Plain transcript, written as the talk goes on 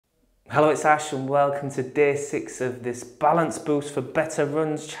Hello, it's Ash and welcome to day 6 of this Balance Boost for Better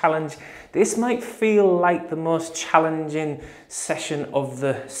Runs challenge. This might feel like the most challenging session of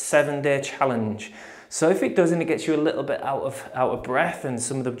the 7-day challenge. So if it does and it gets you a little bit out of breath and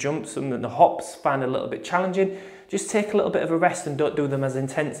some of the jumps, some of the hops find a little bit challenging, just take a little bit of a rest and don't do them as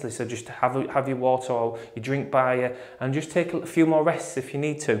intensely. So just have your water or your drink by you and just take a few more rests if you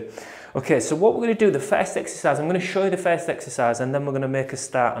need to. Okay, so what we're going to do, the first exercise, I'm going to show you the first exercise and then we're going to make a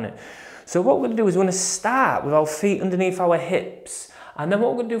start on it. So what we're going to do is we're going to start with our feet underneath our hips, and then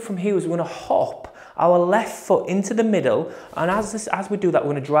what we're going to do from here is we're going to hop our left foot into the middle, and as we do that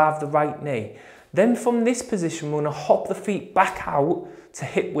we're going to drive the right knee. Then from this position we're going to hop the feet back out to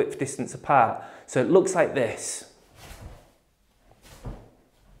hip width distance apart. So it looks like this.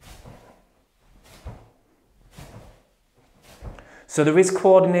 So there is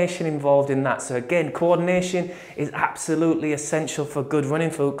coordination involved in that. So again, coordination is absolutely essential for good running,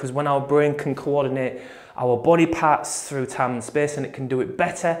 because when our brain can coordinate our body parts through time and space and it can do it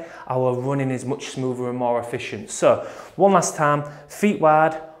better, our running is much smoother and more efficient. So one last time, feet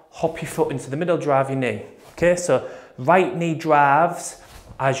wide, hop your foot into the middle, drive your knee. Okay, so right knee drives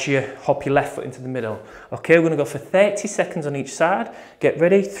as you hop your left foot into the middle. Okay, we're gonna go for 30 seconds on each side. Get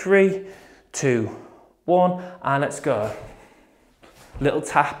ready, 3, 2, 1, and let's go. Little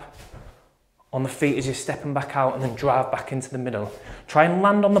tap on the feet as you're stepping back out and then drive back into the middle. Try and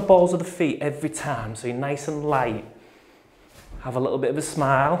land on the balls of the feet every time so you're nice and light. Have a little bit of a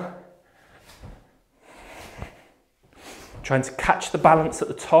smile. Trying to catch the balance at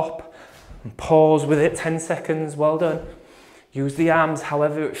the top and pause with it, 10 seconds, well done. Use the arms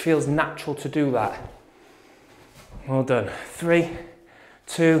however it feels natural to do that. Well done. 3,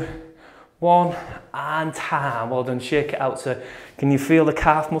 2, 1, and time. Well done, shake it out. So can you feel the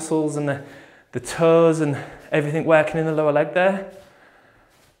calf muscles and the toes and everything working in the lower leg there?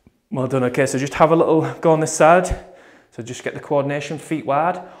 Well done. Okay, so just have a little go on this side. So just get the coordination, feet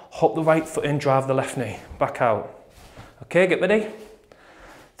wide, hop the right foot in, drive the left knee, back out. Okay, get ready.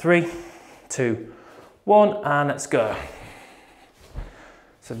 3, 2, 1, and let's go.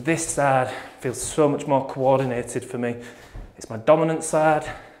 So this side feels so much more coordinated for me. It's my dominant side.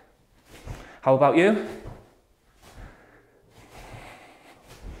 How about you?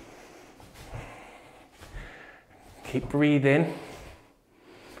 Keep breathing.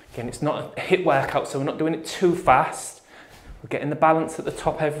 Again, it's not a HIIT workout, so we're not doing it too fast. We're getting the balance at the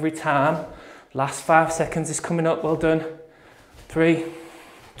top every time. Last 5 seconds is coming up, well done. 3,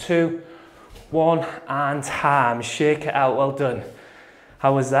 2, 1, and time. Shake it out, well done.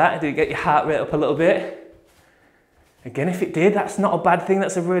 How was that? Did it get your heart rate up a little bit? Again, if it did, that's not a bad thing.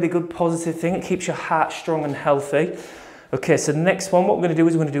 That's a really good positive thing. It keeps your heart strong and healthy. Okay, so the next one, what we're going to do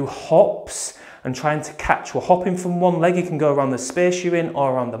is we're going to do hops and trying to catch. We're hopping from one leg. You can go around the space you're in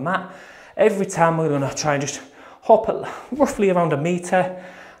or around the mat. Every time we're going to try and just hop at roughly around 1 meter,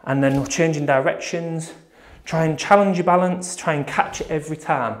 and then we're changing directions. Try and challenge your balance. Try and catch it every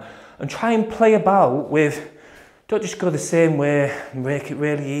time. And try and play about with, don't just go the same way and make it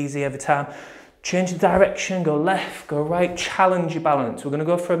really easy every time. Change the direction, go left, go right, challenge your balance. We're going to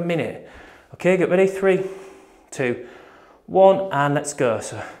go for a minute. Okay, get ready, 3, 2, 1, and let's go.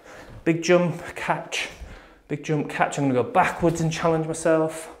 So big jump, catch, big jump, catch. I'm going to go backwards and challenge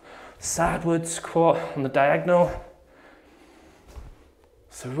myself, sideways, squat on the diagonal.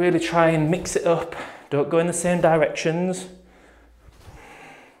 So really try and mix it up. Don't go in the same directions.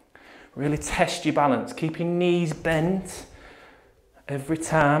 Really test your balance. Keep your knees bent every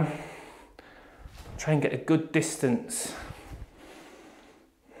time. Try and get a good distance.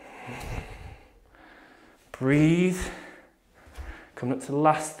 Breathe. Coming up to the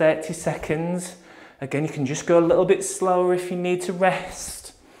last 30 seconds. Again, you can just go a little bit slower if you need to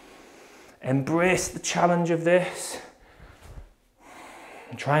rest. Embrace the challenge of this.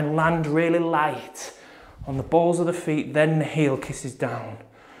 And try and land really light on the balls of the feet, then the heel kisses down.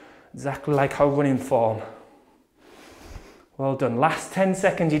 Exactly like our running form. Well done. Last 10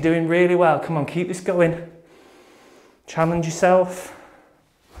 seconds, you're doing really well. Come on, keep this going. Challenge yourself.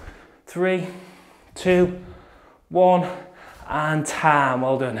 3, 2, 1, and time.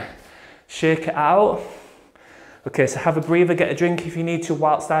 Well done. Shake it out. Okay, so have a breather, get a drink if you need to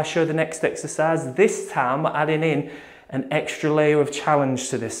whilst I show the next exercise. This time, we're adding in an extra layer of challenge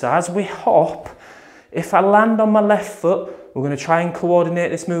to this. So as we hop, if I land on my left foot, we're going to try and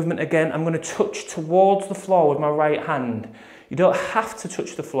coordinate this movement again. I'm going to touch towards the floor with my right hand. You don't have to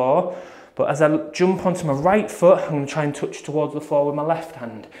touch the floor, but as I jump onto my right foot, I'm going to try and touch towards the floor with my left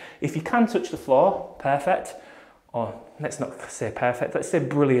hand. If you can touch the floor, perfect. Or let's not say perfect, let's say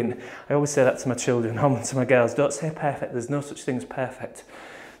brilliant. I always say that to my children, to my girls, don't say perfect, there's no such thing as perfect.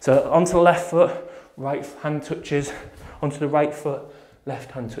 So onto the left foot, right hand touches, onto the right foot,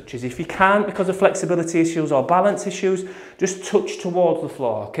 left hand touches. If you can't, because of flexibility issues or balance issues, just touch towards the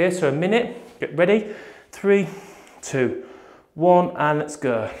floor, okay? So a minute, get ready. 3, 2, 1, and let's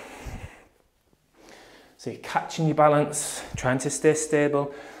go. So you're catching your balance, trying to stay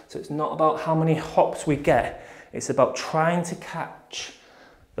stable. So it's not about how many hops we get, it's about trying to catch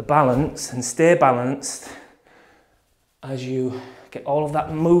the balance and stay balanced as you get all of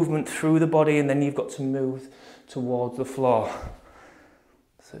that movement through the body, and then you've got to move towards the floor.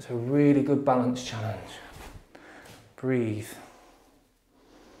 So it's a really good balance challenge. Breathe.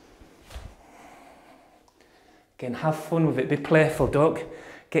 Again, have fun with it, be playful, don't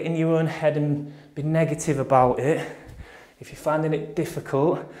get in your own head and be negative about it. If you're finding it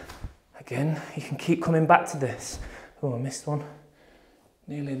difficult, again, you can keep coming back to this. Oh, I missed one.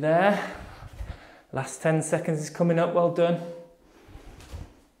 Nearly there. Last 10 seconds is coming up, well done.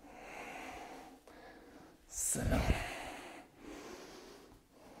 So,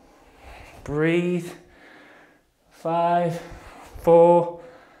 breathe. 5, 4,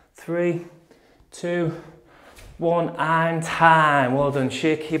 3, 2, 1, and time. Well done.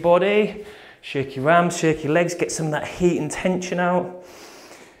 Shake your body, shake your arms, shake your legs, get some of that heat and tension out.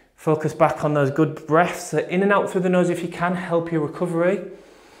 Focus back on those good breaths. So in and out through the nose if you can, help your recovery.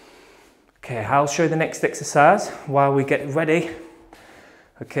 Okay, I'll show you the next exercise while we get ready.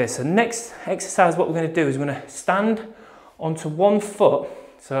 Okay, so next exercise, what we're going to do is we're going to stand onto one foot.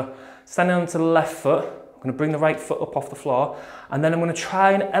 So standing onto the left foot, I'm going to bring the right foot up off the floor, and then I'm going to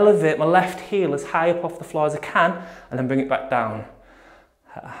try and elevate my left heel as high up off the floor as I can, and then bring it back down.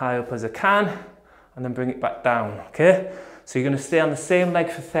 High up as I can, and then bring it back down, okay? So you're going to stay on the same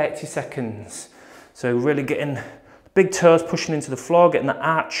leg for 30 seconds. So really getting the big toes pushing into the floor, getting the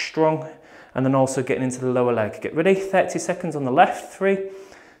arch strong, and then also getting into the lower leg. Get ready, 30 seconds on the left, 3,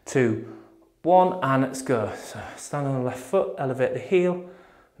 2, 1, and let's go. So stand on the left foot, elevate the heel, and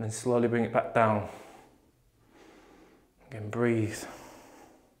then slowly bring it back down. Again, breathe.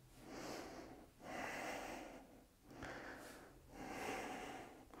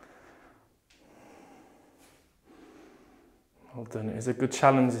 Well done. It is a good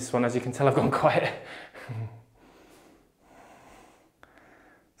challenge, this one. As you can tell, I've gone quiet.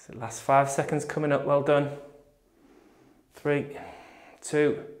 So last 5 seconds coming up. Well done. 3,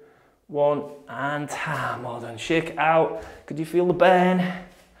 2, 1, and time. Well done. Shake it out. Could you feel the burn?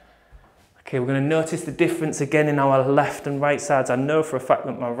 Okay, we're going to notice the difference again in our left and right sides. I know for a fact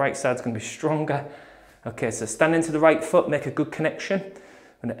that my right side's going to be stronger. Okay, so stand into the right foot, make a good connection.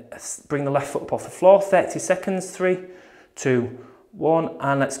 I'm going to bring the left foot up off the floor. 30 seconds. 3, 2, 1,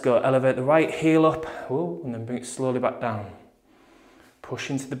 and let's go. Elevate the right heel up, and then bring it slowly back down. Push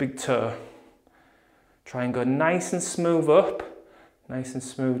into the big toe. Try and go nice and smooth up, nice and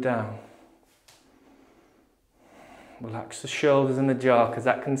smooth down. Relax the shoulders and the jaw, because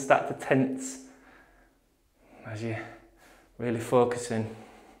that can start to tense as you're really focusing.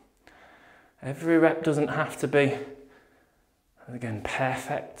 Every rep doesn't have to be, again,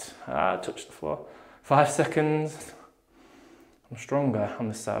 perfect. Touch the floor. 5 seconds. I'm stronger on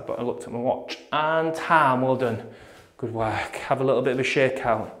this side, but I looked at my watch. And time, well done. Good work. Have a little bit of a shake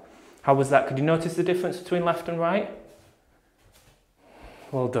out. How was that? Could you notice the difference between left and right?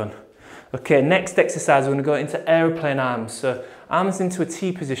 Well done. Okay, next exercise, we're going to go into aeroplane arms. So arms into a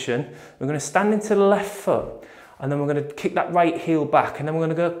T position. We're going to stand into the left foot, and then we're going to kick that right heel back, and then we're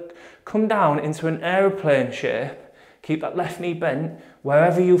going to come down into an aeroplane shape. Keep that left knee bent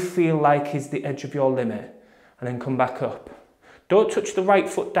wherever you feel like is the edge of your limit, and then come back up. Don't touch the right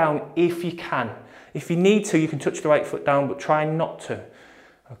foot down if you can. If you need to, you can touch the right foot down, but try not to.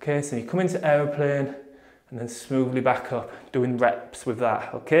 Okay, so you come into aeroplane and then smoothly back up, doing reps with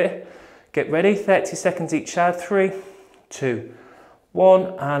that, okay? Get ready, 30 seconds each side. 3, 2,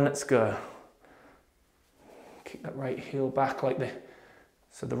 1, and let's go. Kick that right heel back like this.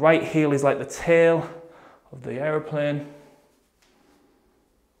 So the right heel is like the tail of the aeroplane.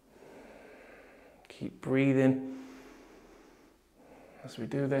 Keep breathing. As we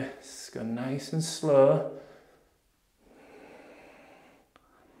do this, go nice and slow.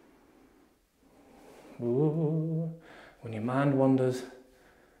 Ooh. When your mind wanders,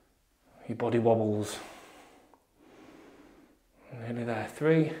 your body wobbles. Nearly there.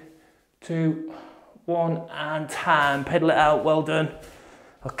 3, 2, 1, and time. Pedal it out, well done.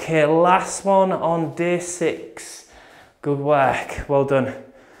 Okay, last one on day 6. Good work, well done.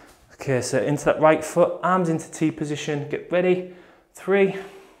 Okay, so into that right foot, arms into T position. Get ready. 3,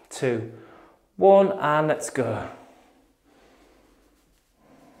 2, 1, and let's go.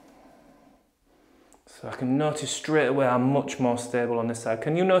 So I can notice straight away I'm much more stable on this side.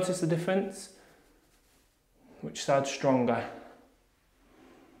 Can you notice the difference? Which side's stronger?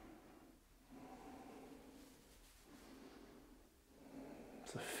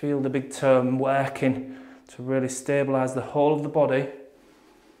 So feel the big toe working to really stabilise the whole of the body.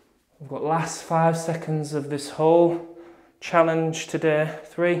 We've got last 5 seconds of this whole challenge today.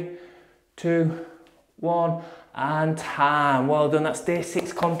 3, 2, 1, and time. Well done, that's day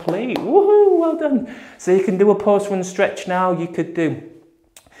 6 complete. Woohoo, well done. So you can do a post-run stretch now. You could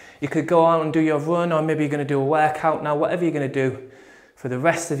go out and do your run, or maybe you're going to do a workout now, whatever you're going to do for the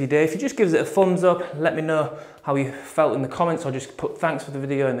rest of your day. If you just give it a thumbs up, let me know how you felt in the comments, or just put thanks for the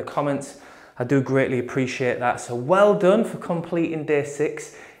video in the comments. I do greatly appreciate that. So well done for completing day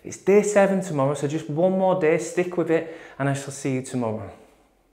 6. It's day 7 tomorrow, so just one more day, stick with it, and I shall see you tomorrow.